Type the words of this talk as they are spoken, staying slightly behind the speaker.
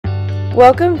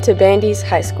Welcome to Bandys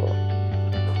High School.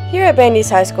 Here at Bandys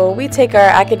High School, we take our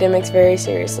academics very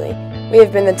seriously. We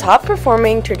have been the top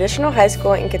performing traditional high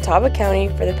school in Catawba County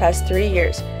for the past 3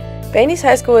 years. Bandys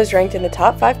High School is ranked in the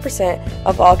top 5%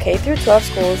 of all K-12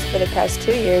 schools for the past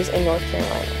 2 years in North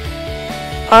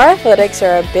Carolina. Our athletics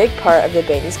are a big part of the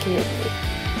Bandys community.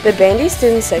 The Bandys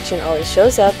student section always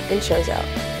shows up and shows out.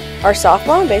 Our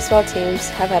softball and baseball teams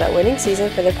have had a winning season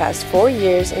for the past 4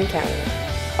 years and counting.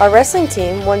 Our wrestling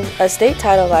team won a state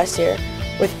title last year,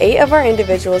 with 8 of our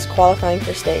individuals qualifying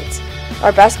for states.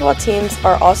 Our basketball teams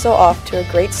are also off to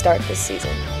a great start this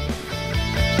season.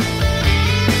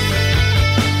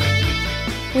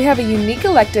 We have a unique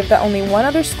elective that only one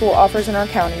other school offers in our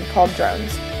county called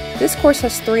Drones. This course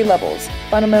has 3 levels,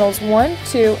 Fundamentals 1,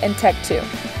 2, and Tech 2.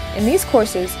 In these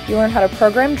courses, you learn how to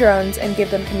program drones and give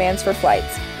them commands for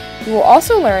flights. You will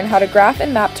also learn how to graph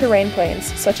and map terrain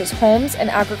planes, such as homes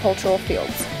and agricultural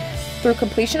fields. Through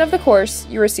completion of the course,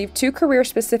 you receive 2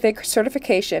 career-specific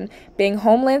certification, being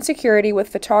Homeland Security with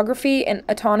Photography and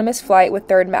Autonomous Flight with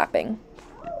Third Mapping.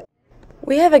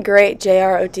 We have a great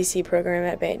JROTC program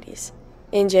at Bandys.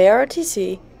 In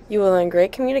JROTC, you will learn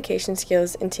great communication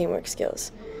skills and teamwork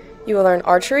skills. You will learn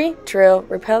archery, drill,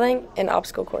 rappelling, and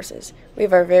obstacle courses. We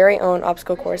have our very own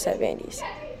obstacle course at Bandys.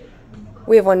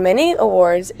 We have won many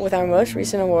awards, with our most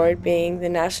recent award being the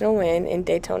national win in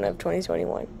Daytona of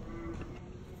 2021.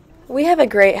 We have a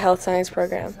great health science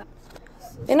program.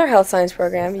 In our health science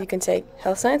program, you can take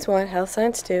Health Science 1, Health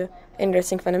Science 2, and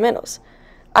Nursing Fundamentals.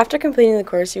 After completing the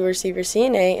course, you will receive your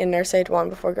CNA and Nurse Aid 1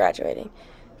 before graduating.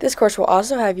 This course will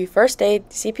also have you First Aid,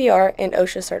 CPR, and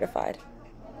OSHA certified.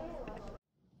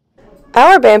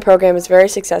 Our band program is very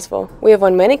successful. We have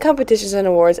won many competitions and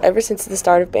awards ever since the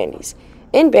start of Bandys.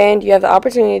 In band, you have the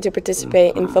opportunity to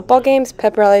participate in football games,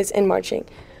 pep rallies, and marching.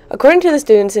 According to the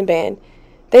students in band,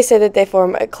 they say that they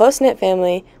form a close-knit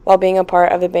family while being a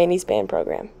part of the Bandys band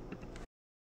program.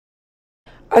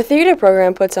 Our theater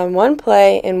program puts on 1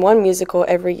 play and 1 musical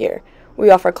every year. We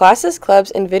offer classes,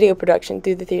 clubs, and video production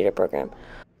through the theater program.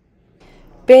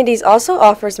 Bandys also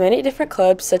offers many different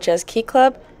clubs such as Key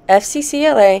Club,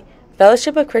 FCCLA,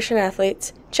 Fellowship of Christian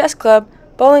Athletes, Chess Club,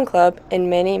 Bowling Club, and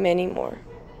many, many more.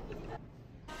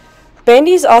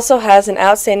 Bandys also has an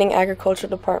outstanding agricultural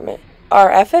department. Our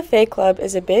FFA club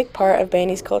is a big part of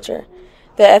Bandys culture.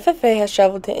 The FFA has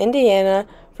traveled to Indiana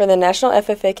for the National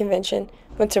FFA Convention,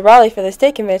 went to Raleigh for the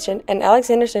State Convention, and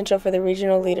Alexander Central for the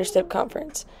Regional Leadership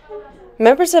Conference.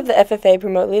 Members of the FFA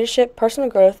promote leadership, personal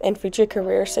growth, and future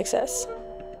career success.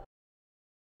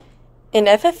 In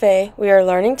FFA, we are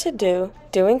learning to do,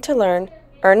 doing to learn,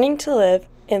 earning to live,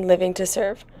 and living to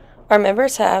serve. Our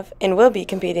members have and will be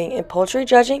competing in poultry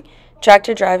judging,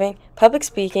 tractor driving, public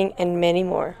speaking, and many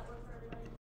more.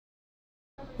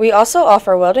 We also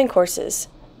offer welding courses.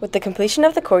 With the completion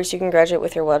of the course, you can graduate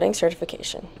with your welding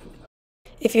certification.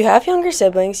 If you have younger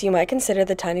siblings, you might consider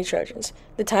the Tiny Trojans.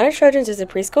 The Tiny Trojans is a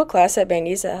preschool class at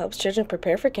Bandys that helps children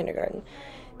prepare for kindergarten.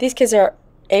 These kids are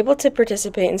able to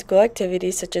participate in school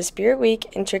activities such as Spirit Week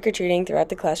and trick-or-treating throughout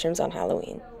the classrooms on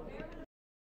Halloween.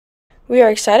 We are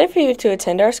excited for you to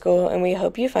attend our school, and we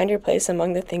hope you find your place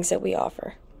among the things that we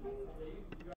offer.